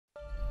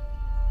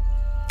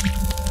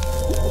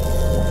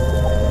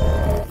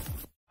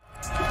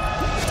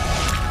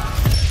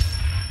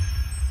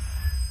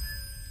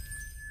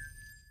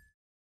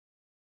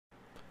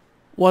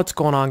What's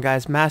going on,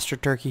 guys? Master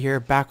Turkey here,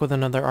 back with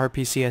another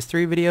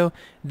RPCS3 video,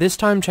 this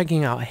time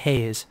checking out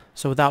Haze.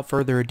 So without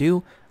further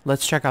ado,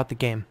 let's check out the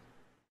game.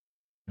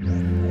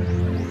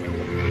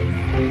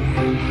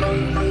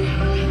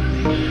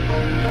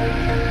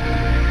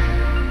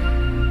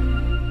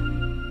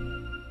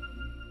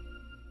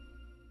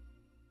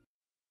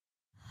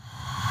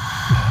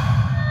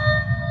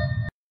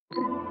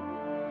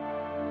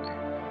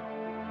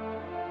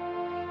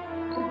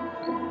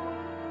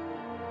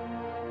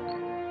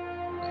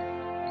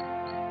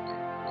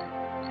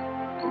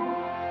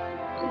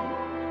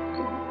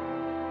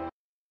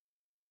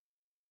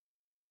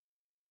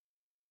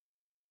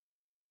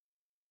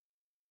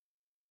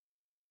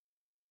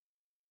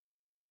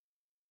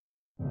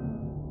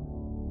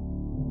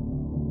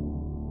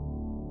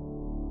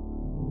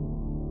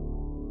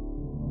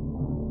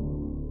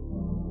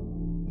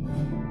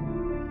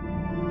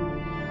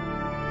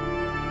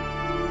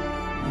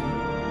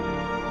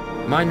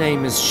 My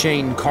name is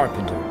Shane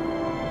Carpenter.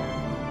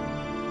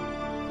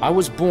 I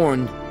was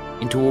born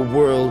into a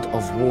world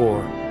of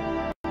war.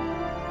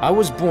 I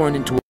was born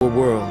into a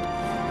world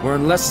where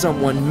unless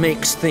someone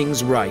makes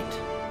things right,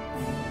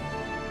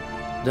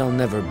 they'll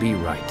never be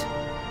right.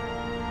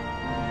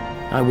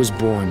 I was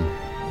born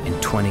in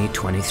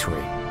 2023.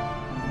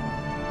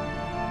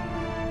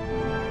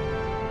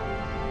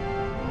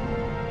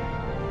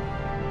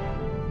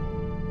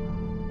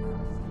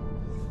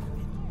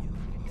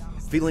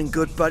 Feeling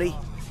good, buddy?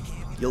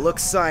 You look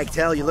psyched,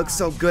 hell, you look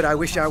so good, I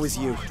wish I was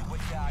you.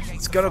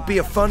 It's gonna be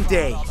a fun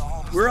day.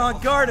 We're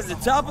on guard at the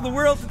top of the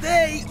world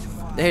today!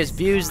 There's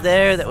views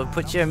there that would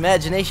put your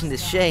imagination to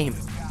shame.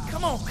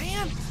 Come on,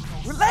 man!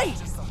 We're late!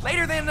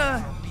 Later than,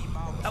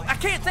 I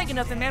can't think of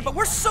nothing, man, but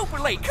we're super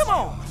late, come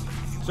on!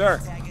 Sir,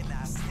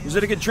 was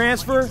it a good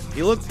transfer?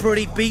 You looked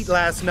pretty beat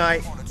last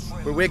night,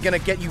 but we're gonna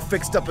get you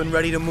fixed up and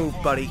ready to move,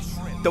 buddy.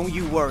 Don't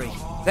you worry.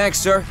 Thanks,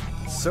 sir.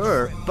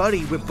 Sir,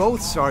 buddy, we're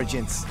both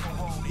sergeants.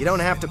 You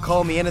don't have to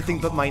call me anything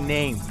but my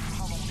name.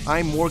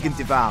 I'm Morgan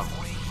DeVal.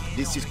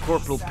 This is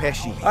Corporal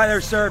Pesci. Hi there,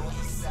 sir.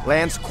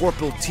 Lance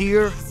Corporal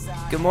Tier.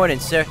 Good morning,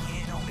 sir.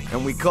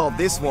 And we call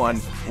this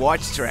one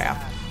Watch Strap.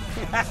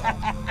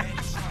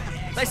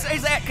 They say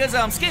that because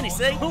I'm skinny,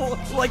 see?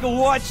 Like a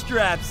watch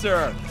strap,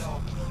 sir.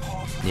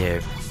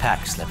 You're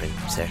pack slipping,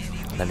 sir.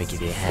 Let me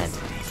give you a hand.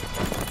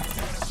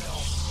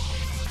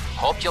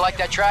 Hope you like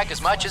that track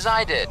as much as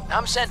I did.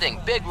 I'm sending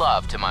big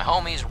love to my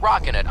homies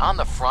rocking it on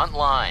the front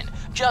line.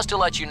 Just to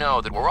let you know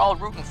that we're all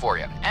rooting for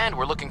you, and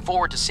we're looking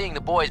forward to seeing the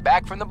boys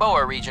back from the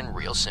Boa region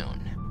real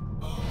soon.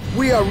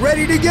 We are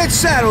ready to get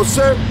saddled,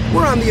 sir.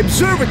 We're on the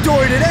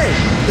observatory today.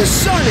 The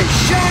sun is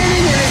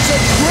shining and it's a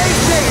great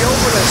day to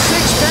open a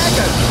six-pack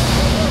of...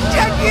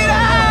 Check it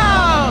out!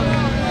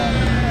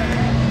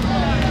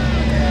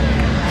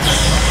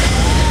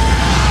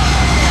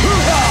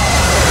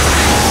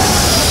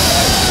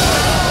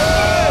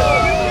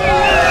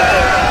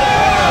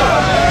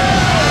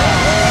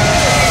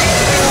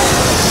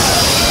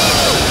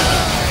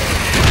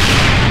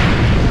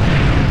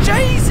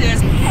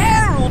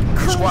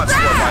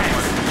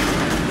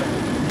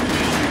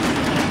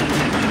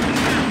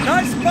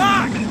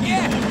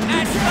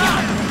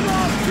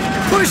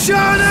 Push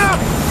on up!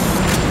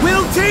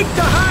 We'll take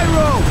the high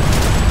road!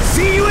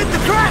 See you at the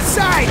cross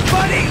side,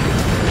 buddy!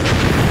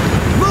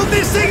 Move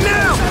this thing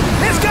now!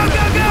 Let's go,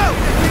 go, go!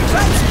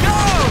 Let's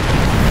go!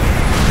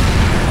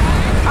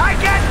 I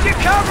got you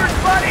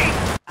covered, buddy!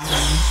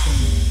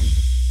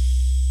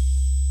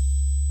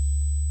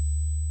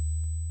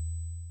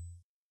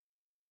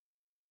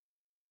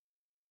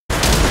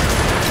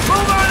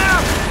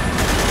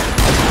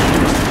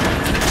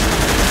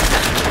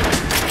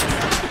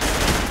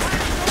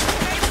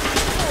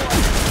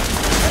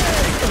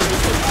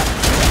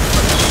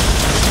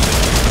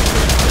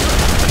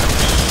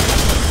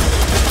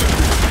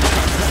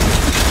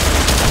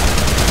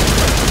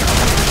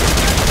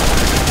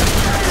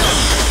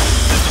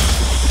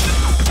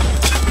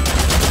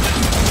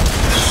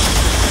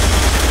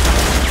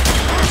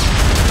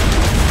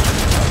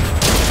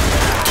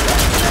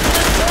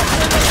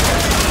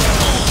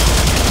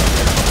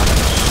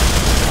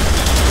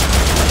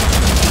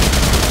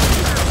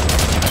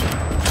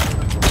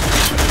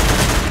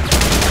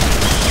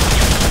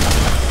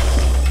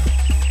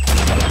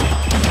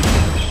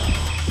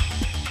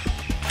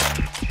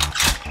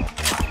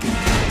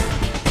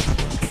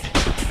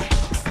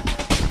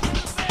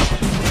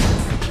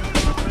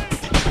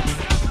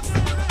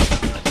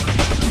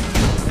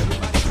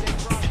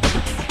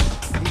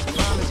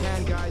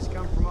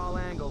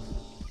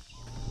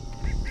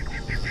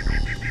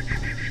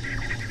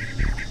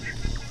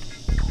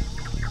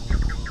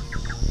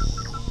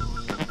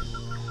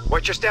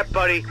 Watch your step,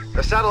 buddy.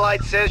 The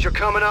satellite says you're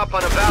coming up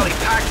on a valley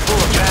packed full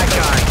of bad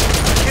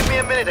guys. Give me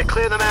a minute to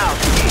clear them out.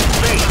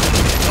 Base,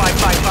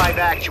 555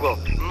 actual.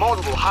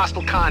 Multiple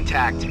hostile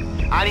contact.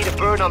 I need a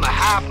bird on the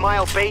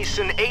half-mile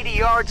basin 80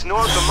 yards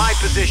north of my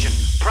position.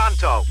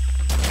 Pronto.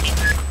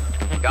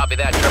 Copy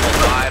that,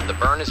 555. The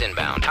burn is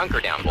inbound.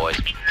 Hunker down,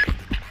 boys.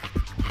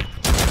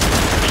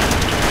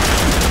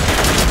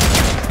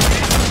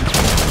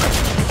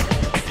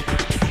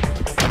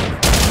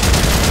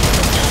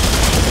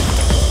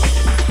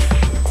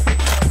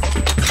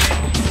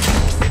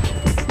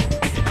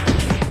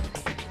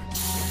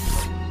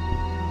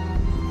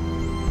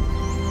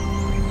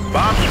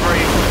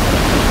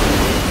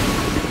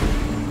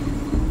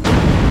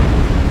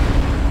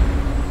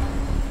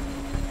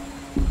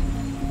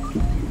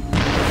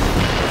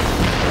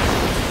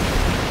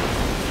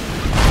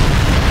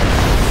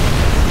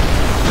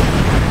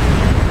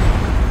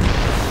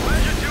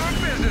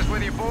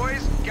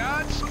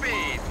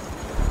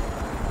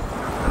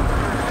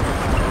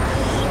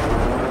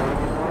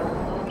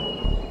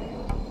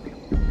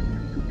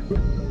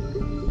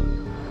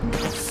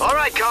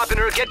 right,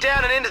 Carpenter, get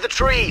down and into the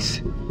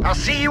trees. I'll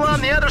see you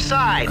on the other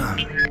side.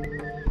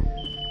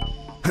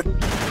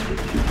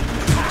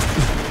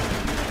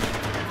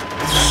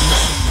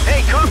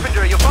 Hey,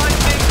 Carpenter, you'll find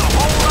things a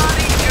whole lot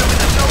easier with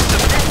a dose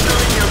of nectar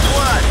in your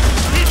blood.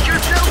 Pick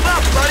yourself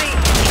up, buddy.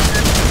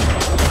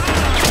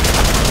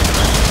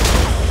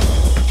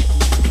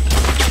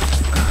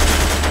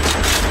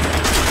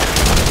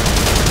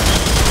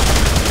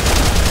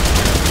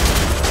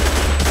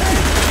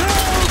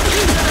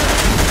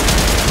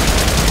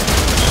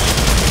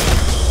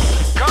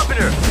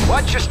 Carpenter,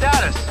 what's your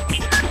status?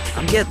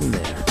 I'm getting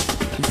there.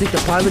 You think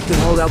the pilot can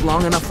hold out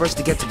long enough for us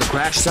to get to the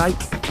crash site?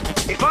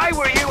 If I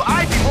were you,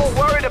 I'd be more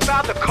worried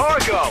about the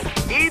cargo.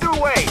 Either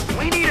way,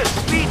 we need to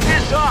speed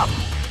this up.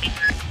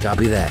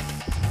 Copy that.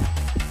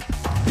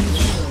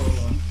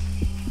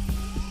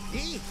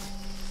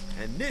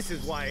 And this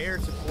is why air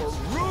support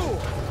rule.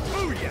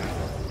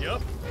 Booyah!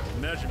 Yep.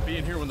 Imagine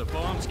being here when the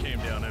bombs came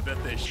down. I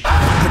bet they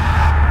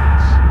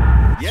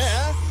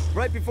Yeah,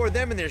 right before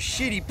them and their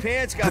shitty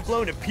pants got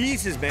blown to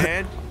pieces,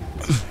 man.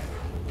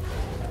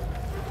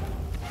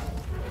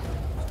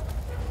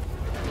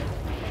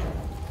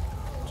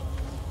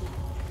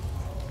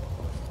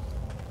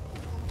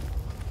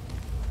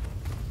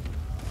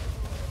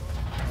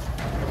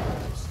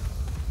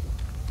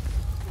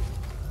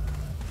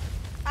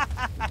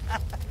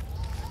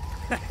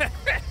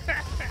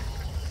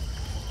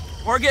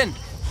 Morgan!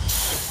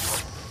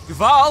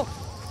 Duval!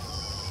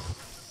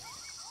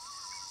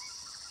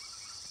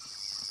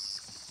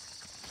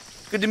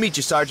 Good to meet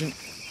you, Sergeant.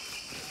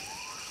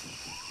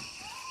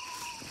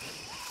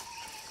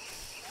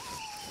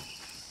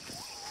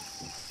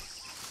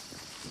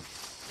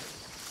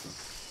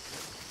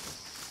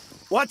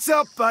 What's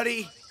up,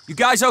 buddy? You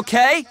guys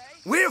okay?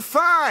 We're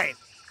fine.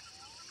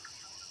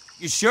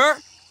 You sure?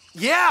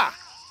 Yeah.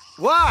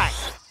 Why?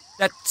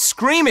 That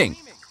screaming!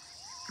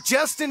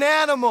 Just an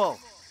animal.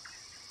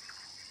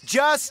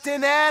 Just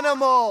an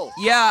animal.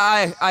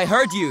 Yeah, I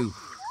heard you.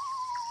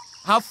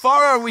 How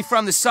far are we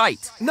from the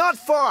site? Not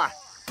far.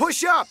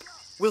 Push up.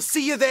 We'll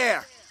see you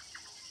there.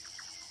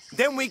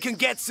 Then we can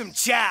get some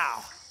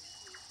chow.